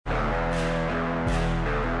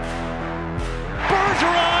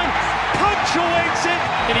accentuates it,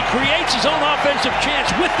 and he creates his own offensive chance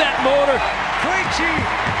with that motor. Krejci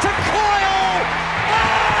to Coyle,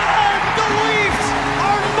 and the Leafs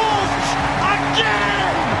are mulched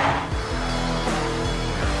again.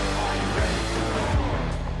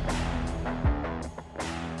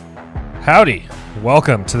 Howdy.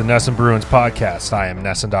 Welcome to the Nesson Bruins podcast. I am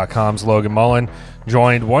Nesson.com's Logan Mullen,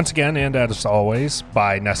 joined once again and as always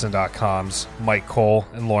by Nesson.com's Mike Cole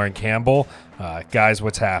and Lauren Campbell. Guys,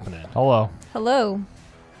 what's happening? Hello. Hello.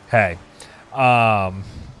 Hey.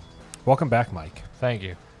 Welcome back, Mike. Thank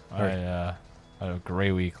you. I had a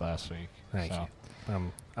great week last week. Thank you.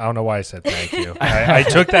 I don't know why I said thank you. I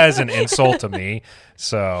took that as an insult to me.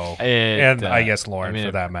 So, I guess Lauren,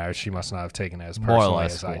 for that matter, she must not have taken it as personally more or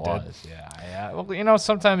less as I was. did. Yeah. Well,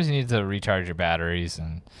 sometimes you need to recharge your batteries,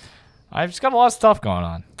 and I've just got a lot of stuff going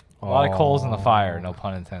on. A lot of coals in the fire, no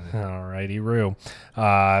pun intended. All righty, Roo.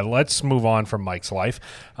 Let's move on from Mike's life.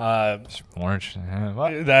 Orange.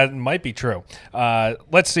 What? That might be true.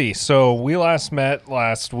 Let's see. So we last met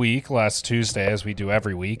last Tuesday, as we do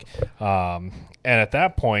every week. And at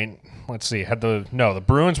that point, let's see, the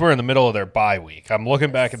Bruins were in the middle of their bye week. I'm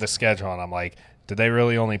looking back at the schedule, and I'm like, did they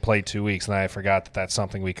really only play 2 weeks? And I forgot that that's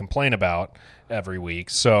something we complain about every week.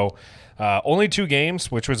 So only 2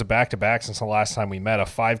 games, which was a back-to-back since the last time we met, a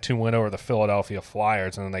 5-2 win over the Philadelphia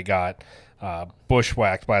Flyers, and then they got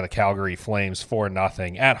bushwhacked by the Calgary Flames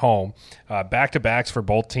 4-0 at home. Back-to-backs for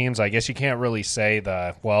both teams. I guess you can't really say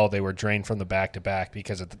they were drained from the back-to-back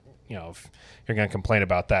because, if you're going to complain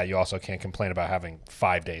about that, you also can't complain about having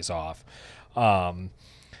 5 days off. Not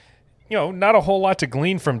a whole lot to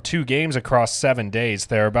glean from 2 games across 7 days.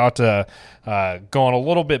 They're about to go on a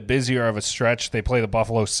little bit busier of a stretch. They play the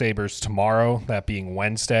Buffalo Sabres tomorrow, that being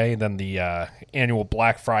Wednesday. Then the annual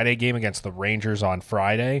Black Friday game against the Rangers on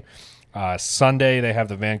Friday. Sunday, they have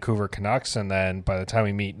the Vancouver Canucks. And then by the time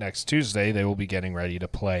we meet next Tuesday, they will be getting ready to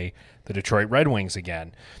play the Detroit Red Wings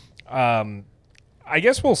again. I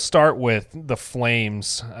guess we'll start with the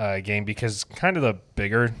Flames game because kind of the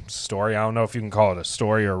bigger story, I don't know if you can call it a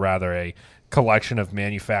story or rather a collection of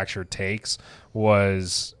manufactured takes,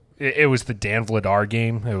 was the Dan Vladar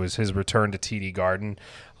game. It was his return to TD Garden.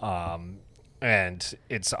 And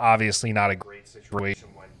it's obviously not a great situation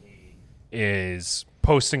when he is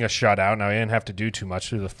posting a shutout. Now, he didn't have to do too much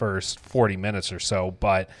through the first 40 minutes or so,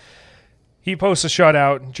 but he posts a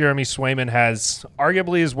shutout. Jeremy Swayman has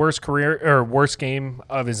arguably his worst game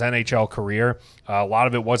of his NHL career. A lot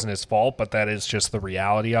of it wasn't his fault, but that is just the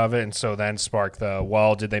reality of it. And so then sparked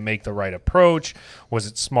did they make the right approach? Was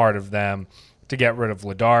it smart of them to get rid of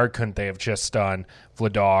Vladar? Couldn't they have just done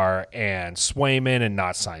Vladar and Swayman and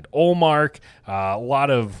not signed Ullmark? A lot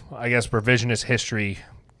of, I guess, revisionist history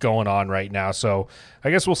going on right now. So I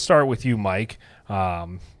guess we'll start with you, Mike.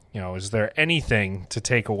 Is there anything to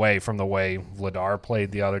take away from the way Vladar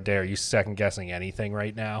played the other day? Are you second-guessing anything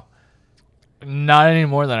right now? Not any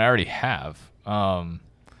more than I already have,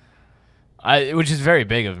 which is very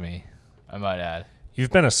big of me, I might add.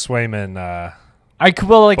 You've been a Swayman I could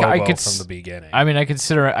from the beginning. I mean, I could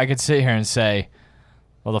sit here and say,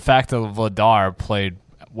 well, the fact that Vladar played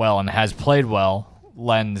well and has played well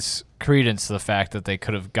lends credence to the fact that they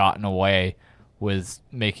could have gotten away with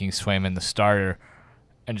making Swayman the starter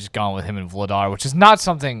and just gone with him and Vladar, which is not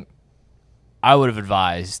something I would have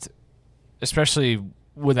advised, especially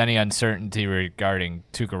with any uncertainty regarding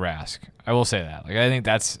Tuukka Rask. I will say that. I think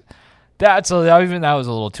that was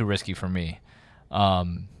a little too risky for me.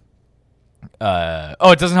 It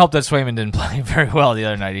doesn't help that Swayman didn't play very well the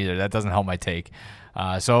other night either. That doesn't help my take.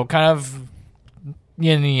 So kind of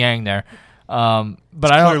yin and yang there. But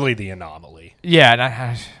it's clearly the anomaly. Yeah,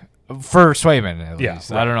 and for Swayman, at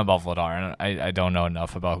least. Right. I don't know about Vladar, and I don't know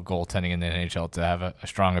enough about goaltending in the NHL to have a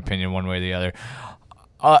strong opinion one way or the other.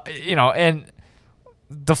 And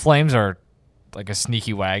the Flames are like a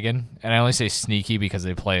sneaky wagon, and I only say sneaky because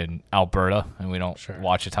they play in Alberta, and we don't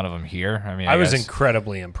watch a ton of them here. I mean, I was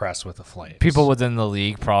incredibly impressed with the Flames. People within the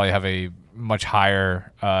league probably have a much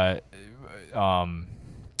higher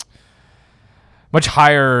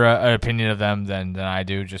opinion of them than I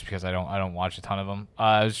do, just because I don't watch a ton of them.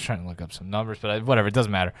 I was trying to look up some numbers, but whatever, it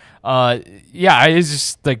doesn't matter. It's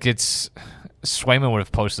just like Swayman would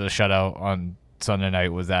have posted a shutout on Sunday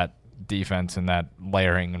night with that defense and that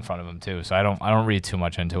layering in front of him too. So I don't read too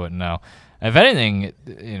much into it now. If anything,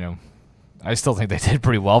 I still think they did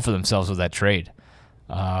pretty well for themselves with that trade.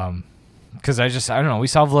 Because I don't know. We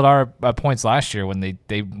saw Vladar at points last year when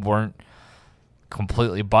they weren't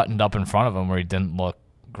completely buttoned up in front of him where he didn't look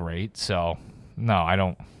great. So, no, I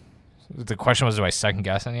don't. The question was, do I second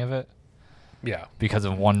guess any of it? Yeah. Because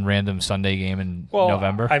of one random Sunday game in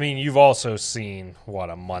November? I mean, you've also seen,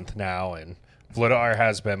 a month now, and Vladar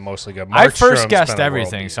has been mostly good. I first Markstrom's guessed been a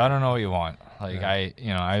everything, world so I don't know what you want. Like I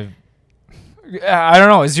don't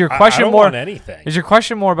know. Is your question I don't more want anything. Is your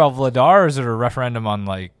question more about Vladar, or is it a referendum on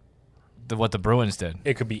like what the Bruins did?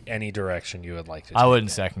 It could be any direction you would like to. I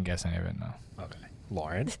wouldn't second guess any of it. No. Okay,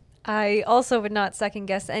 Lauren. I also would not second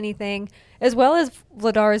guess anything. As well as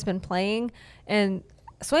Vladar has been playing, and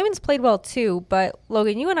Swayman's played well too. But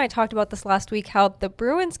Logan, you and I talked about this last week, how the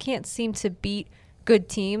Bruins can't seem to beat good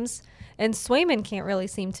teams, and Swayman can't really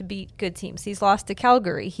seem to beat good teams. He's lost to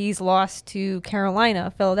Calgary. He's lost to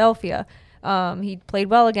Carolina, Philadelphia. He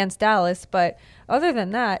played well against Dallas, but other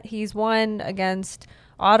than that, he's won against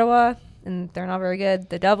Ottawa, and they're not very good,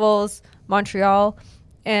 the Devils, Montreal.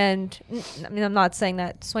 And I mean, I'm not saying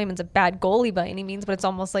that Swayman's a bad goalie by any means, but it's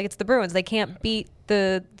almost like it's the Bruins. They can't beat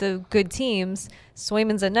the good teams.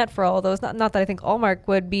 Swayman's a net for all those. Not that I think Ullmark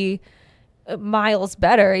would be miles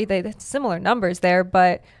better. They similar numbers there,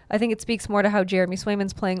 but I think it speaks more to how Jeremy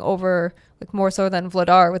Swayman's playing over, like more so than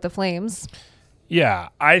Vladar with the Flames. Yeah,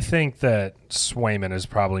 I think that Swayman is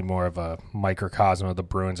probably more of a microcosm of the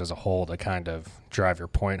Bruins as a whole to kind of drive your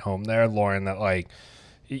point home there, Lauren. That like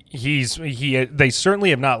they certainly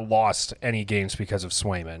have not lost any games because of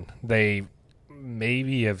Swayman. They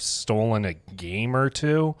maybe have stolen a game or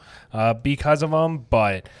two because of him,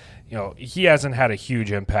 but he hasn't had a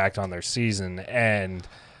huge impact on their season. And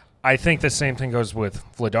I think the same thing goes with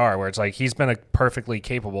Vladar, where it's like he's been a perfectly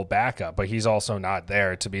capable backup, but he's also not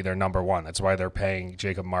there to be their number one. That's why they're paying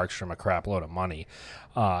Jacob Markstrom a crap load of money.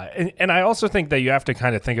 And I also think that you have to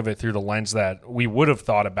kind of think of it through the lens that we would have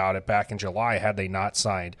thought about it back in July had they not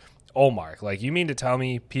signed Ullmark. Like, you mean to tell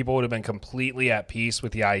me people would have been completely at peace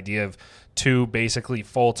with the idea of two basically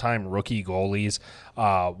full-time rookie goalies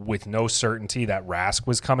with no certainty that Rask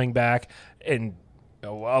was coming back? And a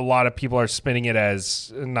lot of people are spinning it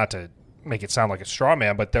as, not to make it sound like a straw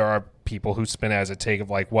man, but there are people who spin it as a take of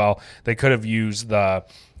like, well, they could have used the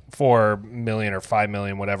 $4 million or $5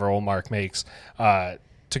 million, whatever Ullmark makes,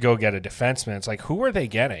 to go get a defenseman. It's like, who are they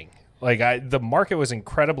getting? Like, the market was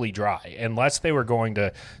incredibly dry, unless they were going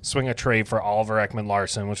to swing a trade for Oliver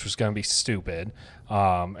Ekman-Larsson, which was going to be stupid.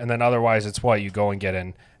 And then otherwise, it's what, you go and get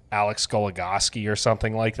an Alex Goligoski or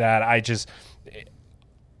something like that.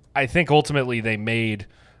 I think ultimately they made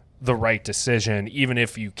the right decision, even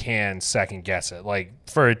if you can second guess it. Like,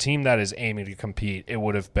 for a team that is aiming to compete, it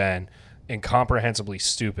would have been incomprehensibly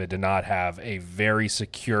stupid to not have a very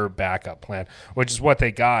secure backup plan, which is what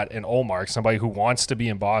they got in Ullmark, somebody who wants to be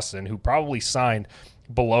in Boston, who probably signed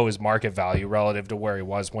below his market value relative to where he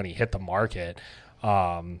was when he hit the market. So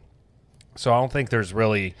I don't think there's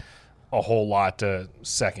really a whole lot to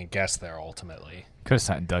second guess there ultimately. Could have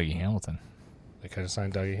signed Dougie Hamilton. They could have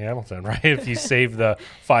signed Dougie Hamilton, right? If you save the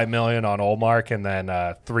 $5 million on Ullmark and then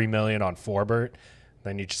 $3 million on Forbert,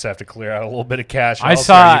 then you just have to clear out a little bit of cash. I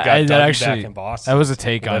saw you got that Dougie actually. back in Boston. That was a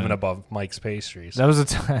take on living above Mike's Pastries. That was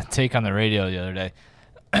a take on the radio the other day,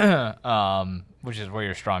 which is where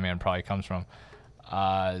your straw man probably comes from.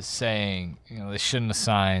 Saying they shouldn't have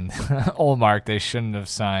signed Ullmark. They shouldn't have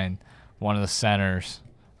signed one of the centers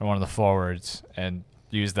or one of the forwards and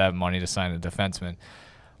used that money to sign a defenseman.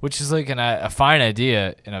 Which is like a fine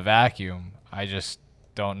idea in a vacuum. I just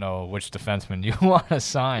don't know which defenseman you want to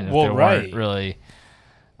sign. If there weren't really,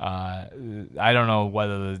 I don't know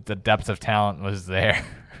whether the depth of talent was there,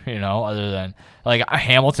 other than like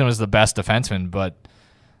Hamilton was the best defenseman, but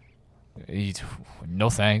no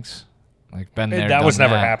thanks. Like been there. That was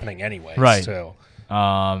never that. happening anyways. Right. Too.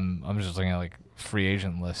 I'm just looking at like free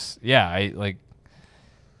agent lists. Yeah, I like.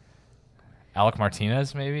 Alec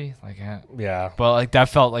Martinez, maybe? Yeah. But, that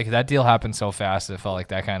felt like that deal happened so fast, it felt like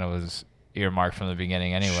that kind of was earmarked from the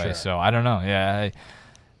beginning anyway. Sure. So, I don't know. Yeah,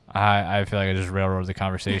 I feel like I just railroaded the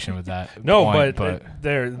conversation with that No, point, but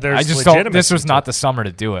there's I just don't. This was not the summer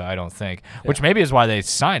to do it, I don't think. Yeah. Which maybe is why they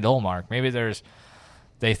signed Ullmark. Maybe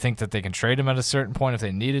they think that they can trade him at a certain point if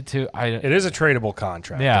they needed to. It is a tradable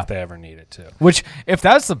contract if they ever needed to. Which, if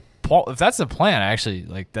that's the plan,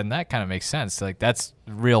 actually, then that kind of makes sense. Like, that's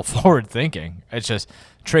real forward thinking. It's just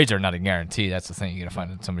trades are not a guarantee. That's the thing. You got to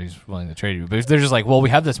find somebody who's willing to trade you. But they're just like, well,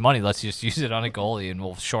 we have this money. Let's just use it on a goalie, and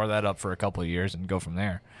we'll shore that up for a couple of years and go from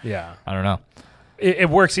there. Yeah. I don't know.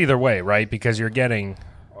 It works either way, right? Because you're getting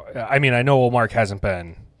 – I mean, I know Ullmark hasn't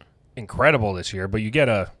been incredible this year, but you get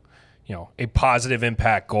a positive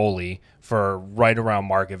impact goalie for right around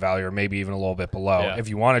market value or maybe even a little bit below. Yeah. If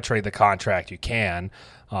you want to trade the contract, you can.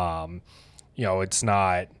 It's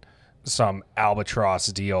not some albatross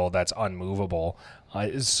deal that's unmovable.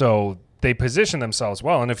 So they position themselves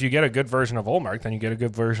well. And if you get a good version of Ullmark, then you get a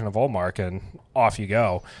good version of Ullmark, and off you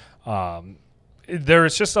go.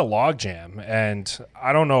 there's just a logjam, and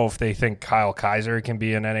I don't know if they think Kyle Kaiser can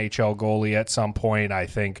be an NHL goalie at some point. I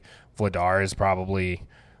think Vladar is probably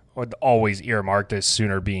always earmarked as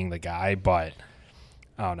sooner being the guy, but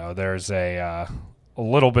I don't know. There's a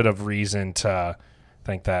little bit of reason to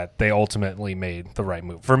think that they ultimately made the right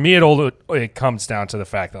move. For me, it comes down to the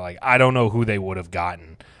fact that like I don't know who they would have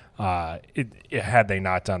gotten had they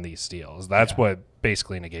not done these deals. That's what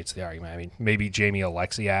basically negates the argument. I mean, maybe Jamie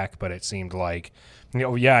Alexiak, but it seemed like,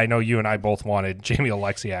 I know you and I both wanted Jamie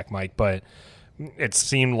Alexiak, Mike, but it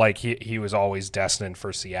seemed like he was always destined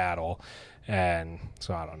for Seattle. And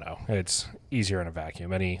so I don't know. It's easier in a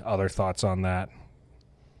vacuum. Any other thoughts on that?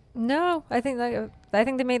 No, I think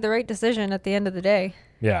they made the right decision at the end of the day.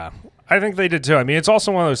 Yeah, I think they did too. I mean, it's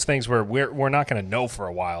also one of those things where we're not going to know for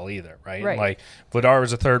a while either, right? Right. Like Vladar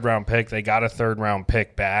was a 3rd-round pick. They got a 3rd-round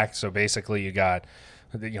pick back, so basically you got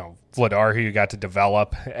Vladar, who you got to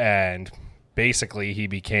develop, and basically he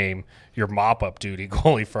became your mop-up duty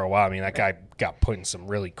goalie for a while. I mean, that guy got put in some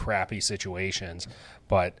really crappy situations,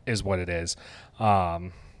 but is what it is.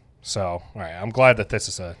 So, all right, I'm glad that this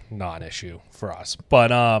is a non-issue for us. But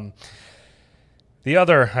the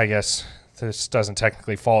other, I guess, this doesn't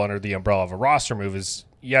technically fall under the umbrella of a roster move, is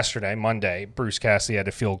yesterday, Monday, Bruce Cassidy had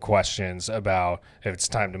to field questions about if it's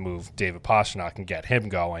time to move David Pastrnak and get him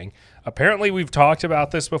going. Apparently, we've talked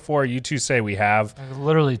about this before. You two say we have.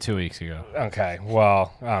 Literally 2 weeks ago. Okay,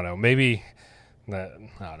 well, I don't know. Maybe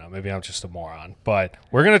I'm just a moron. But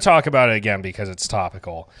we're going to talk about it again because it's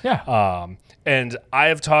topical. Yeah. And I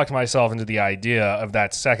have talked myself into the idea of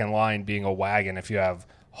that second line being a wagon if you have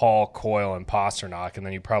Hall, Coyle, and Pastrnak, and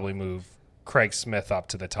then you probably move Craig Smith up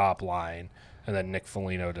to the top line and then Nick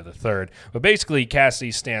Foligno to the third. But basically,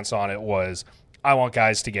 Cassidy's stance on it was, I want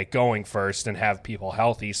guys to get going first and have people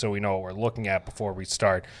healthy so we know what we're looking at before we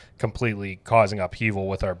start completely causing upheaval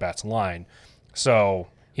with our best line. So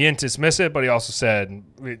he didn't dismiss it, but he also said,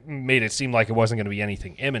 it made it seem like it wasn't going to be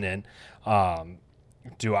anything imminent.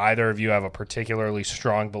 Do either of you have a particularly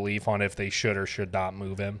strong belief on if they should or should not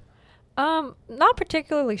move him? Not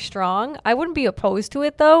particularly strong. I wouldn't be opposed to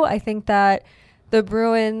it, though. I think that the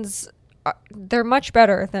Bruins, they're much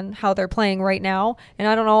better than how they're playing right now. And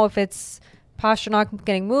I don't know if it's Pastrnak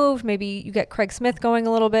getting moved. Maybe you get Craig Smith going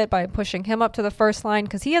a little bit by pushing him up to the first line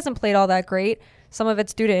because he hasn't played all that great. Some of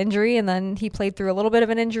it's due to injury, and then he played through a little bit of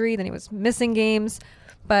an injury. Then he was missing games.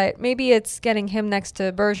 But maybe it's getting him next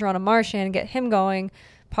to Bergeron and Marchand and get him going.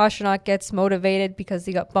 Pastrnak gets motivated because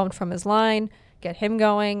he got bumped from his line, get him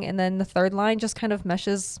going, and then the third line just kind of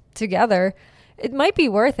meshes together. It might be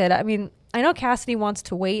worth it. I mean, I know Cassidy wants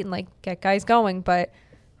to wait and get guys going, but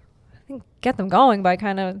I think get them going by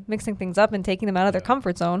kind of mixing things up and taking them out of their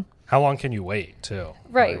comfort zone. How long can you wait, too?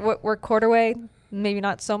 Right. We're quarter way, maybe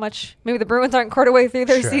not so much. Maybe the Bruins aren't quarter way through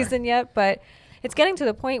their season yet, but it's getting to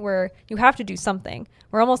the point where you have to do something.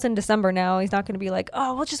 We're almost in December now. He's not going to be like,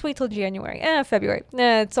 oh, we'll just wait till January. February.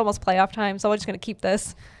 It's almost playoff time, so we're just going to keep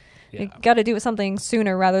this. Yeah. You got to do something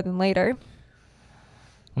sooner rather than later.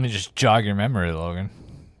 Let me just jog your memory, Logan.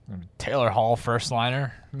 Taylor Hall first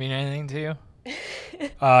liner mean anything to you?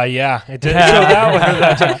 Yeah, it did.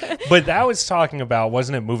 So but that was talking about,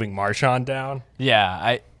 wasn't it moving Marchand down?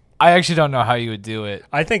 Yeah, I actually don't know how you would do it.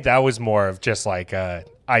 I think that was more of just like a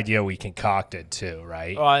idea we concocted too,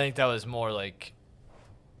 right? Oh, I think that was more like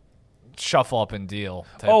shuffle up and deal.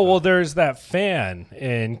 Well, there's that fan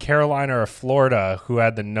in Carolina or Florida who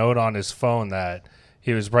had the note on his phone that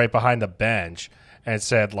he was right behind the bench and it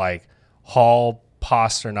said like Hall,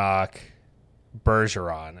 Pastrnak,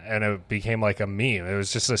 Bergeron, and it became like a meme. It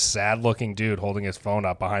was just a sad-looking dude holding his phone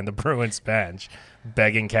up behind the Bruins bench,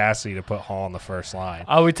 begging Cassidy to put Hall on the first line.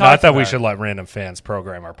 Oh, we talked Not that about we it. should let random fans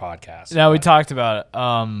program our podcast. No, we talked about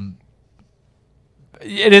it.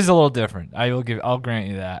 It is a little different. I'll grant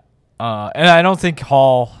you that. And I don't think the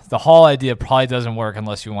Hall idea probably doesn't work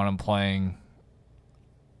unless you want him playing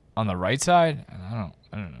on the right side. I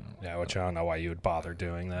don't know. Yeah, which I don't know why you would bother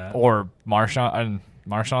doing that. Or Marchand on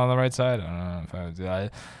the right side. I don't know if I would do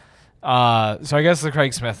that. So I guess the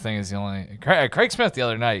Craig Smith thing is the only. Craig Smith the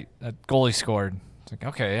other night, that goal he scored. It's like,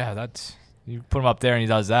 okay, yeah, that's you put him up there and he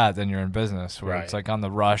does that, then you're in business. Where it's like on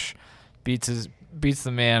the rush, beats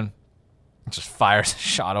the man, just fires a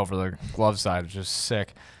shot over the glove side, which is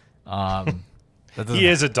sick. He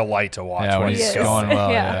is a delight to watch. Yeah, when he's going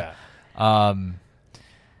well. Yeah. I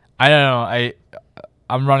don't know.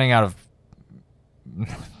 I'm running out of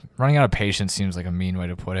patience. Seems like a mean way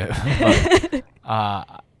to put it.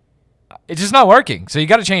 But, it's just not working. So you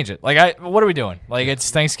got to change it. What are we doing?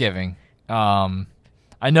 It's Thanksgiving.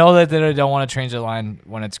 I know that I don't want to change the line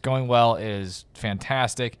when it's going well. Is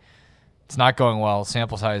fantastic. It's not going well.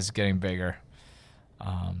 Sample size is getting bigger.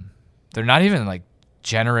 They're not even like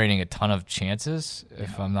generating a ton of chances,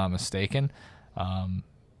 if I'm not mistaken. I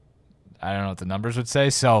don't know what the numbers would say.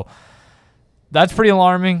 So that's pretty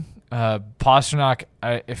alarming. Pastrnak,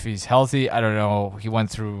 if he's healthy, I don't know. He went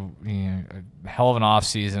through a hell of an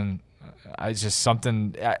offseason. It's just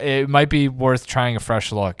something. It might be worth trying a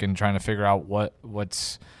fresh look and trying to figure out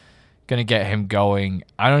what's going to get him going.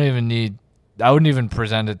 I wouldn't even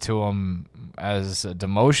present it to him as a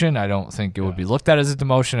demotion. I don't think it would be looked at as a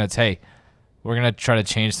demotion. It's, hey, we're going to try to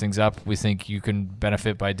change things up. We think you can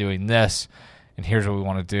benefit by doing this, and here's what we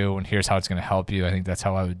want to do, and here's how it's going to help you. I think that's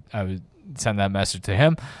how I would send that message to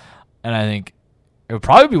him. And I think it would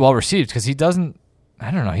probably be well received because he doesn't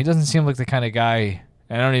seem like the kind of guy,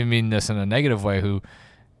 and I don't even mean this in a negative way, who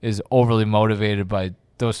is overly motivated by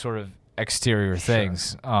those sort of exterior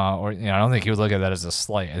things. I don't think he would look at that as a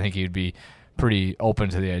slight. I think he'd be pretty open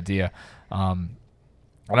to the idea. And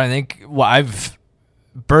I think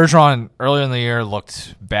Bergeron earlier in the year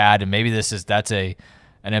looked bad, and maybe that's an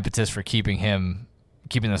impetus for keeping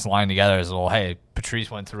this line together as well. Hey, Patrice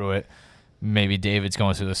went through it. Maybe David's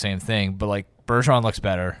going through the same thing, but like Bergeron looks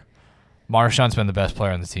better. Marchand's been the best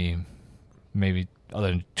player on the team, maybe other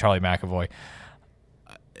than Charlie McAvoy.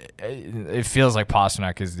 It feels like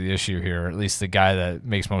Pastrnak is the issue here, or at least the guy that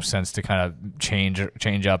makes most sense to kind of change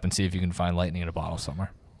up and see if you can find lightning in a bottle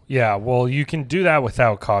somewhere. Yeah, well, you can do that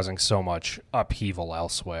without causing so much upheaval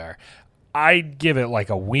elsewhere. I'd give it like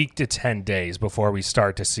a week to 10 days before we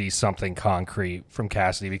start to see something concrete from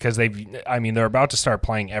Cassidy, because they're about to start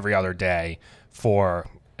playing every other day for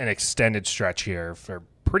an extended stretch here for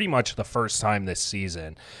pretty much the first time this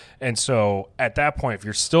season. And so at that point, if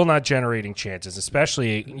you're still not generating chances,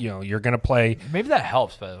 especially, you're going to play. Maybe that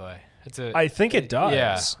helps, by the way. I think it does.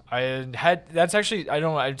 Yeah. I'm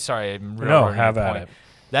sorry. Have at it.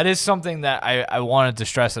 That is something that I wanted to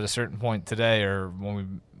stress at a certain point today, or when we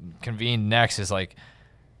convene next, is like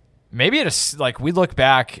maybe we look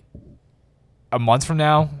back a month from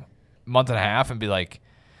now, month and a half, and be like,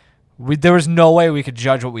 there was no way we could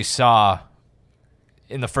judge what we saw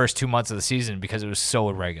in the first 2 months of the season because it was so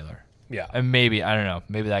irregular. Yeah. And maybe, I don't know,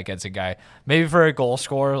 maybe that gets a guy. Maybe for a goal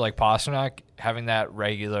scorer like Pastrnak, having that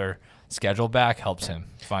regular schedule back helps him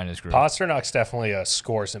find his groove. Pasternak's definitely a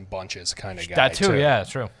scores in bunches kind of guy. That too. Yeah,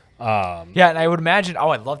 true. Yeah, and I would imagine,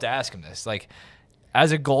 I'd love to ask him this. Like,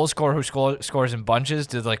 as a goal scorer who scores in bunches,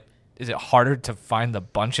 is it harder to find the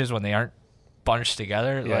bunches when they aren't bunched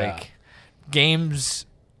together? Yeah. Like, games,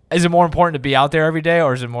 is it more important to be out there every day,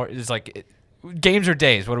 or is it more, games or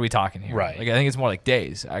days? What are we talking here? Right. Like, I think it's more like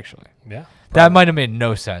days, actually. Yeah. That might have made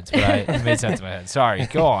no sense, but it made sense in my head. Sorry,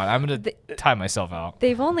 go on. I'm going to time myself out.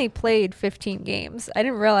 They've only played 15 games. I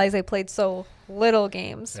didn't realize they played so little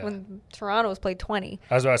games when Toronto's played 20.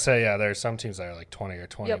 I was about to say, there's some teams that are like 20 or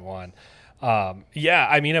 21.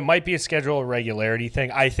 Yep. It might be a schedule regularity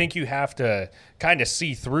thing. I think you have to kind of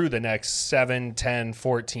see through the next 7, 10,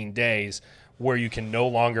 14 days where you can no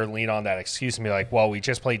longer lean on that excuse and be like, well, we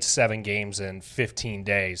just played 7 games in 15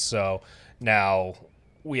 days, so now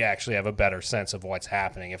we actually have a better sense of what's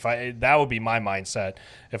happening. That would be my mindset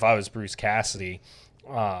if I was Bruce Cassidy.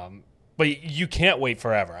 But you can't wait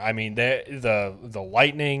forever. I mean, the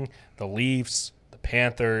Lightning, the Leafs, the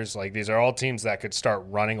Panthers, these are all teams that could start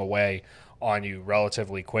running away on you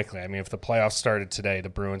relatively quickly. I mean, if the playoffs started today, the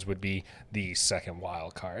Bruins would be the second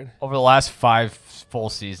wild card. Over the last 5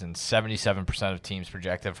 full seasons, 77% of teams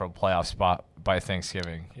projected for a playoff spot by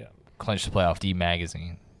Thanksgiving clinched the playoff.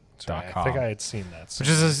 D-Magazine. Right. I think I had seen that. Which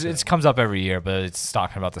is it comes up every year, but it's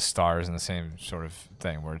talking about the Stars and the same sort of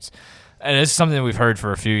thing where it's something that we've heard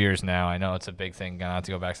for a few years now. I know it's a big thing. Not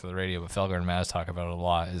to go back to the radio, but Felger and Maz talk about it a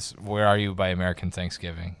lot. Is where are you by American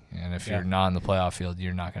Thanksgiving? And if you're not in the playoff field,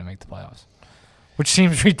 you're not going to make the playoffs. Which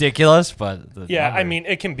seems ridiculous, but I mean,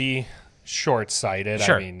 it can be short-sighted.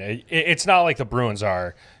 Sure. I mean, it's not like the Bruins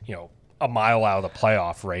are, a mile out of the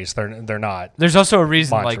playoff race. They're not. There's also a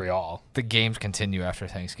reason Montreal. The games continue after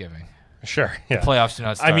Thanksgiving. Sure. Yeah. The playoffs do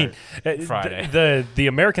not start Friday. The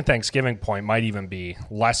American Thanksgiving point might even be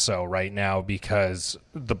less so right now because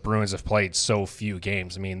the Bruins have played so few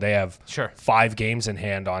games. I mean, they have 5 games in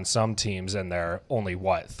hand on some teams, and they're only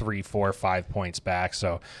 3, 4, 5 points back.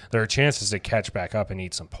 So there are chances to catch back up and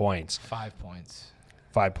eat some points. 5 points.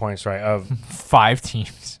 5 points, right? Of 5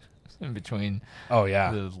 teams in between. Oh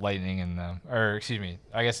yeah, the Lightning and them, or excuse me,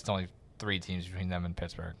 I guess it's only 3 teams between them and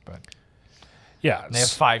Pittsburgh, but. Yeah, and they have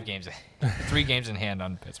 5 games, 3 games in hand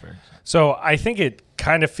on Pittsburgh. So I think it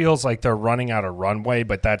kind of feels like they're running out of runway,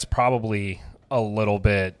 but that's probably a little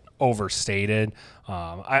bit overstated.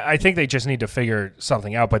 I think they just need to figure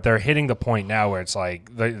something out, but they're hitting the point now where it's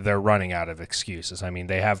like they're running out of excuses. I mean,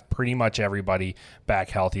 they have pretty much everybody back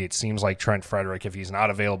healthy. It seems like Trent Frederick, if he's not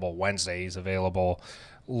available Wednesday, he's available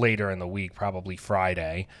later in the week, probably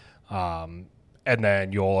Friday. And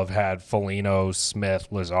then you'll have had Foligno, Smith,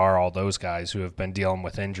 Lazar, all those guys who have been dealing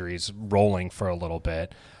with injuries rolling for a little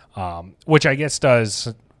bit, which I guess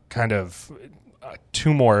does kind of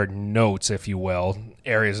two more notes, if you will,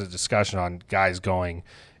 areas of discussion on guys going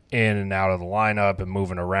in and out of the lineup and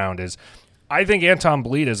moving around is I think Anton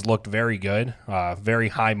Bleed has looked very good, very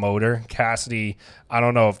high motor. Cassidy, I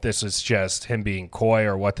don't know if this is just him being coy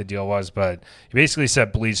or what the deal was, but he basically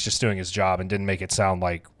said Bleed's just doing his job and didn't make it sound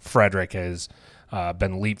like Frederick has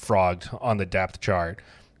been leapfrogged on the depth chart.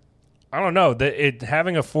 I don't know.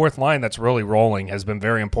 Having a fourth line that's really rolling has been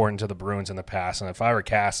very important to the Bruins in the past. And if I were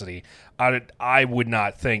Cassidy, I would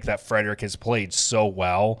not think that Frederick has played so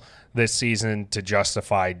well this season to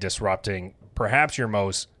justify disrupting perhaps your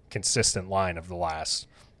most consistent line of the last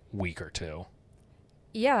week or two.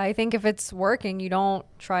 Yeah, I think if it's working, you don't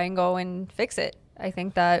try and go and fix it. I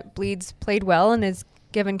think that Bleed's played well and is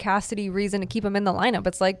given Cassidy reason to keep him in the lineup.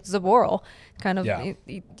 It's like Zaboral, kind of. Yeah.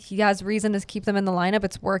 He has reason to keep them in the lineup.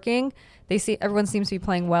 It's working. Everyone seems to be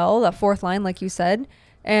playing well. That fourth line, like you said,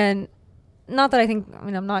 and not that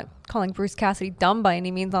I'm not calling Bruce Cassidy dumb by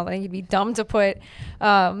any means. Not that he'd be dumb to put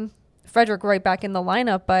Frederick right back in the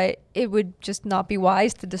lineup, but it would just not be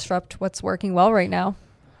wise to disrupt what's working well right now.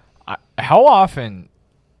 How often,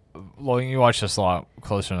 Logan, you watch this a lot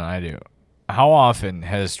closer than I do. How often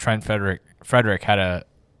has Trent Frederick had a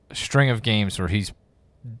string of games where he's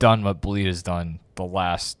done what Bleed has done the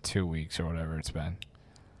last 2 weeks or whatever it's been?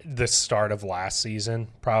 The start of last season,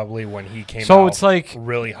 probably, when he came so out it's like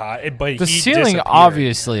really hot. But the ceiling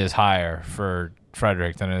obviously is higher for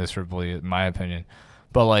Frederick than it is for Bleed, in my opinion.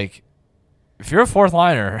 But, like, if you're a fourth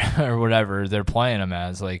liner or whatever they're playing him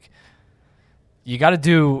as, like, you got to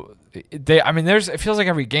do – it feels like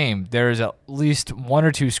every game there's at least one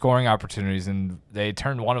or two scoring opportunities, and they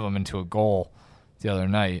turned one of them into a goal the other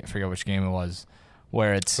night. I forget which game it was.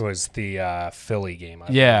 It was the Philly game.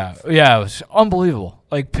 Yeah, it was unbelievable.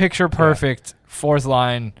 Like, picture perfect, fourth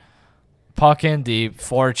line, puck in deep,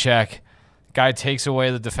 forecheck. Guy takes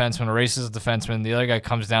away the defenseman, erases the defenseman. The other guy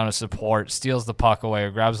comes down to support, steals the puck away,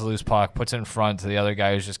 or grabs the loose puck, puts it in front to the other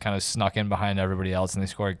guy who's just kind of snuck in behind everybody else, and they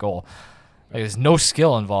score a goal. Like, there's no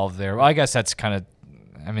skill involved there. Well, I guess that's kind of.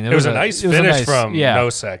 I mean, it was a nice finish from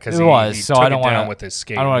Nosek because he took it down with his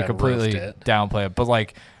skate. I don't want to completely downplay it, but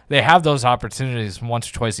like they have those opportunities once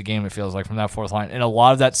or twice a game. It feels like from that fourth line, and a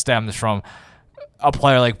lot of that stems from a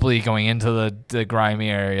player like Bleed going into the grimy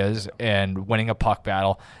areas and winning a puck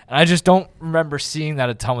battle. And I just don't remember seeing that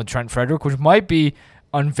a ton with Trent Frederick, which might be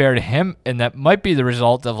unfair to him, and that might be the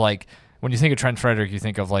result of, like, when you think of Trent Frederick, you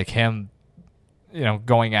think of like him,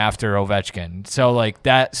 going after Ovechkin. So, like,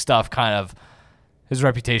 that stuff kind of, his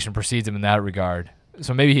reputation precedes him in that regard.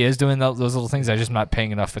 So maybe he is doing those little things. I'm just not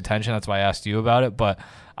paying enough attention. That's why I asked you about it. But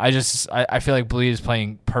I feel like Bleed is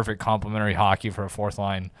playing perfect complementary hockey for a fourth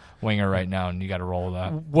line winger right now, and you got to roll with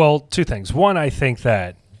that. Well, two things. One, I think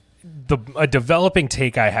that a developing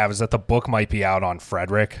take I have is that the book might be out on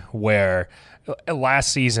Frederick, where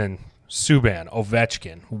last season Subban,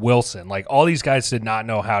 Ovechkin, Wilson, like, all these guys did not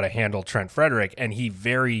know how to handle Trent Frederick, and he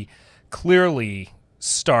very clearly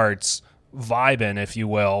starts vibing, if you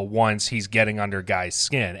will, once he's getting under guys'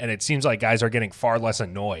 skin. And it seems like guys are getting far less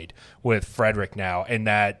annoyed with Frederick now, and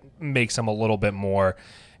that makes him a little bit more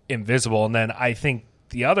invisible. And then I think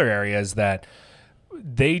the other area is that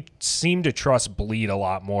they seem to trust Bleed a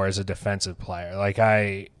lot more as a defensive player. Like,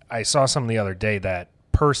 I saw something the other day that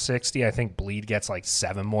per 60, I think Bleed gets like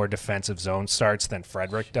 7 more defensive zone starts than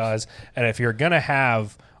Frederick does. And if you're going to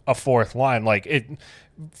have a fourth line,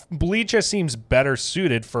 Bleed just seems better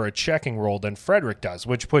suited for a checking role than Frederick does,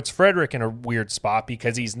 which puts Frederick in a weird spot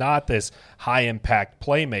because he's not this high-impact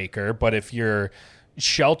playmaker. But if you're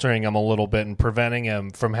sheltering him a little bit and preventing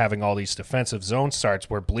him from having all these defensive zone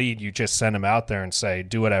starts where Bleed, you just send him out there and say,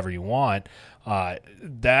 do whatever you want,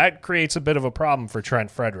 that creates a bit of a problem for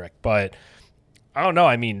Trent Frederick. But I don't know.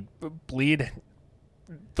 I mean, Bleed,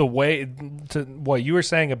 the way to what you were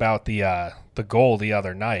saying about the goal the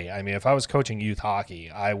other night. I mean, if I was coaching youth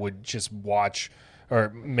hockey, I would just watch or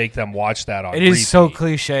make them watch that on repeat. It is so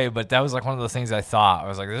cliche, but that was like one of the things I thought. I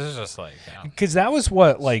was like, this is just like, because that was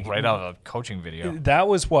what, like, right out of a coaching video. That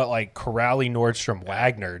was what, like, Corrali, Nordstrom,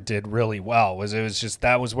 Wagner did really well.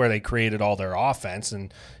 That was where they created all their offense,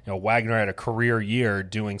 and Wagner had a career year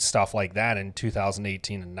doing stuff like that in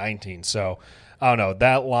 2018 and 19. So I don't know.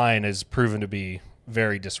 That line has proven to be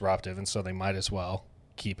very disruptive, and so they might as well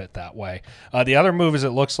keep it that way. The other move is it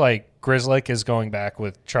looks like Grzelcyk is going back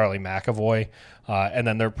with Charlie McAvoy, and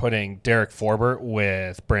then they're putting Derek Forbort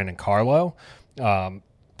with Brandon Carlo.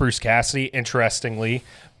 Bruce Cassidy, interestingly,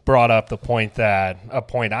 brought up a point I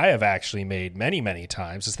have actually made many, many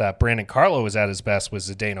times, is that Brandon Carlo was at his best with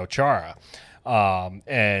Zdeno Chara.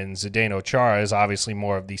 And Zdeno Chara is obviously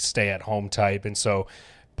more of the stay-at-home type, and so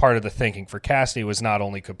part of the thinking for Cassidy was not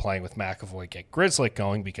only could playing with McAvoy get Grzelcyk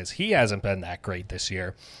going because he hasn't been that great this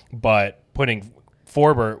year, but putting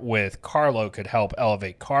Forbort with Carlo could help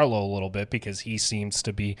elevate Carlo a little bit because he seems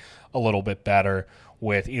to be a little bit better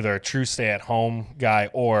with either a true stay-at-home guy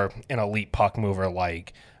or an elite puck mover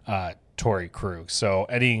like Torrey Krug. So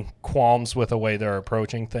any qualms with the way they're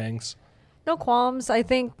approaching things? No qualms. I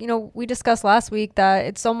think, we discussed last week that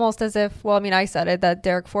it's almost as if, I said it, that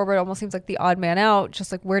Derek Forbort almost seems like the odd man out.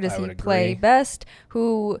 Just like, where does he play best?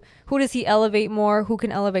 Who does he elevate more? Who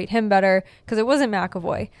can elevate him better? Because it wasn't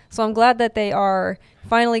McAvoy. So I'm glad that they are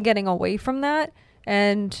finally getting away from that.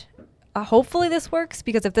 And hopefully this works,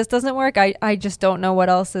 because if this doesn't work, I just don't know what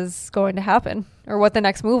else is going to happen or what the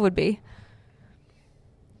next move would be.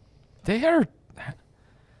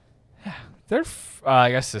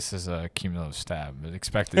 I guess this is a cumulative stat, but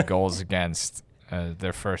expected goals against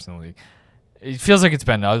they're first in the league. It feels like it's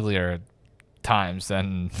been uglier times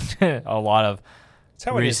than a lot of It's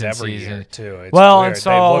how it is recent every season. year, too. It's Well, weird. and so,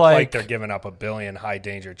 they look like like- they're giving up a billion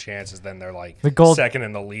high-danger chances, then they're like The second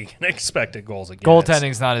in the league in expected goals against.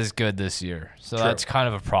 goaltending's not as good this year, so True. that's kind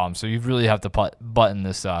of a problem. So you really have to button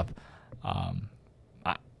this up.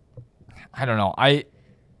 I don't know. I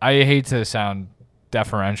hate to sound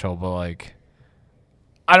deferential, but like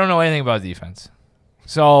I don't know anything about defense.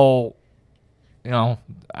 So,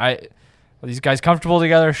 are these guys comfortable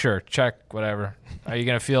together? Sure, check, whatever. Are you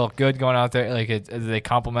gonna feel good going out there? Like, are they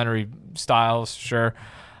complementary styles? Sure.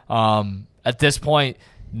 At this point,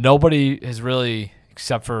 nobody has really,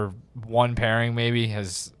 except for one pairing, maybe,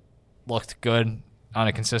 has looked good on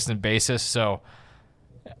a consistent basis. So,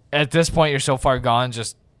 at this point, you're so far gone.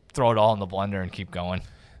 Just throw it all in the blender and keep going.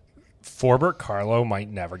 Forbort Carlo might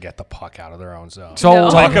never get the puck out of their own zone. So No.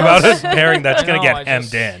 Talk about a pairing that's I going to know, get I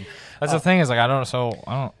just- hemmed in. That's the thing is like I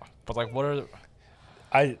don't. But like, what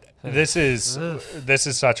are? This is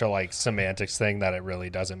such a like semantics thing that it really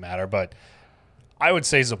doesn't matter. But I would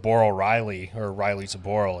say Zaboral Riley or Riley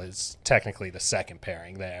Zaboral is technically the second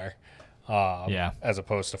pairing there, as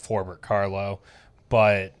opposed to Forbort Carlo.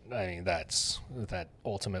 But I mean that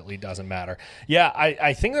ultimately doesn't matter. Yeah,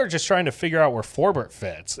 I think they're just trying to figure out where Forbort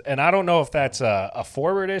fits, and I don't know if that's a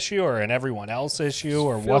Forbort issue or an everyone else issue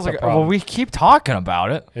or what's the problem. Well, we keep talking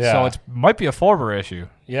about it, Yeah. so it might be a Forbort issue.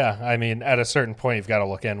 Yeah, I mean, at a certain point, you've got to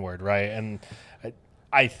look inward, right? And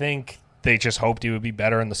I think they just hoped he would be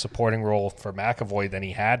better in the supporting role for McAvoy than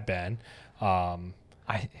he had been.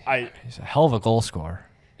 He's a hell of a goal scorer.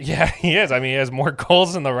 Yeah, he is. I mean, he has more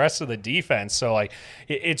goals than the rest of the defense. So, like,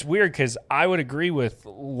 it's weird because I would agree with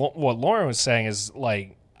what Lauren was saying is,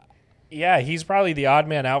 like, yeah, he's probably the odd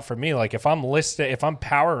man out for me. Like, if I'm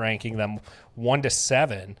power ranking them 1 to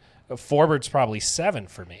 7, Forbort's probably 7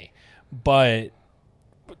 for me. But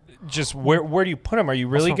just where do you put him? Are you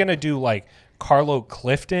really going to do, like, Carlo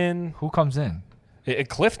Clifton? Who comes in?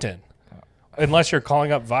 Clifton. Unless you're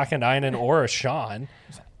calling up Vakanainen or a Sean.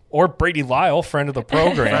 Or Brady Lyle, friend of the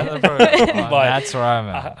program. That's where I'm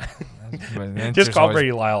at. Just call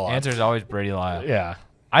Brady Lyle up. Answer's always Brady Lyle. Yeah.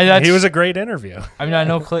 He He was a great interview. I mean, I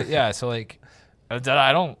know so like, I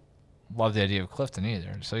don't love the idea of Clifton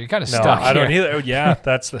either. So you're kind of No, stuck. I don't here. either. Yeah,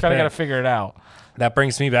 that's the Kind of got to thing. figure it out. That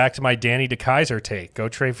brings me back to my Danny DeKaiser take. Go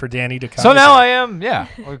trade for Danny DeKaiser. So now I am,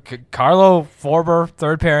 Carlo Forbort,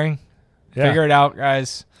 third pairing. Yeah. Figure it out,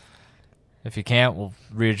 guys. If you can't, we'll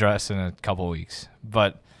readdress in a couple of weeks.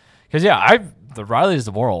 But because the Riley's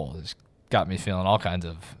the world has got me feeling all kinds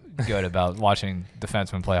of good about watching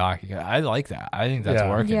defensemen play hockey. I like that. I think that's Yeah.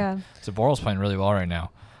 working. Yeah. Zaboral's playing really well right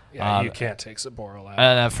now. Yeah, you can't take Zaboral out.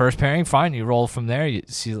 And that first pairing, fine. You roll from there. You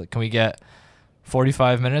see, like, can we get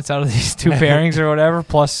 45 minutes out of these two pairings or whatever,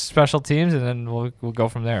 plus special teams, and then we'll go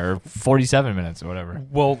from there, or 47 minutes or whatever.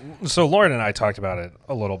 Well, so Lauren and I talked about it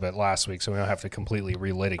a little bit last week, so we don't have to completely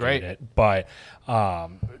relitigate Great. it. But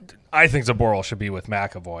I think Zaboral should be with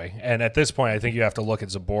McAvoy. And at this point, I think you have to look at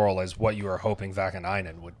Zaboral as what you were hoping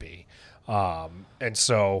Vakanainen would be. And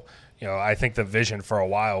so, I think the vision for a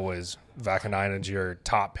while was Vakanainen's your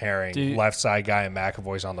top pairing, left side guy, and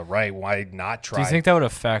McAvoy's on the right. Why not try? Do you think that would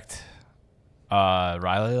affect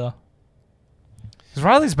Riley, though? Because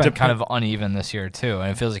Riley's been kind of uneven this year, too,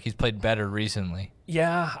 and it feels like he's played better recently.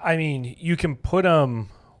 Yeah, I mean, you can put him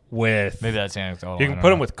with Maybe that's anecdotal. you can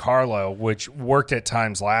put him with Carlo, which worked at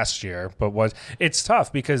times last year, but it's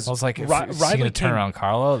tough because I was like, if Riley he's going to turn around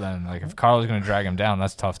Carlo, then like if Carlo's going to drag him down,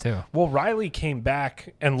 that's tough too. Well, Riley came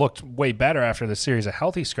back and looked way better after the series of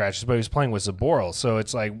healthy scratches, but he was playing with Zaboral. So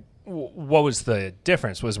it's like, what was the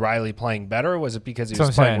difference? Was Riley playing better, or was it because he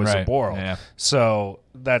was playing with Zaboral? Yeah. So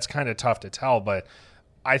that's kind of tough to tell, but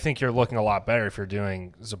I think you're looking a lot better if you're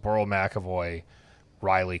doing Zaboral, McAvoy,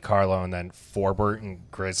 Riley, Carlo, and then Forbert and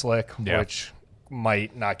Grzelcyk, which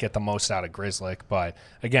might not get the most out of Grzelcyk. But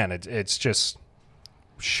again, it's just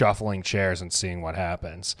shuffling chairs and seeing what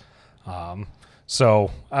happens.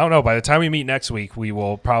 So I don't know. By the time we meet next week, we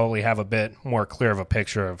will probably have a bit more clear of a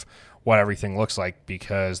picture of what everything looks like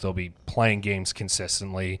because they'll be playing games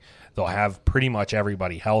consistently. They'll have pretty much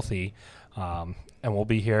everybody healthy. And we'll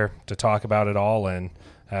be here to talk about it all and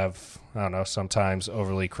have, I don't know, sometimes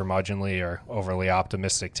overly curmudgeonly or overly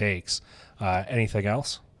optimistic takes. Anything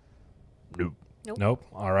else? Nope.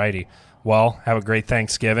 All righty. Well, have a great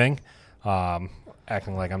Thanksgiving.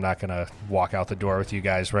 Acting like I'm not going to walk out the door with you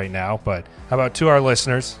guys right now, but how about to our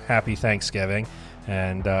listeners, happy Thanksgiving.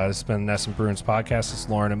 And this has been the NESN Bruins podcast. It's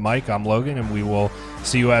Lauren and Mike. I'm Logan, and we will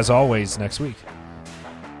see you as always next week.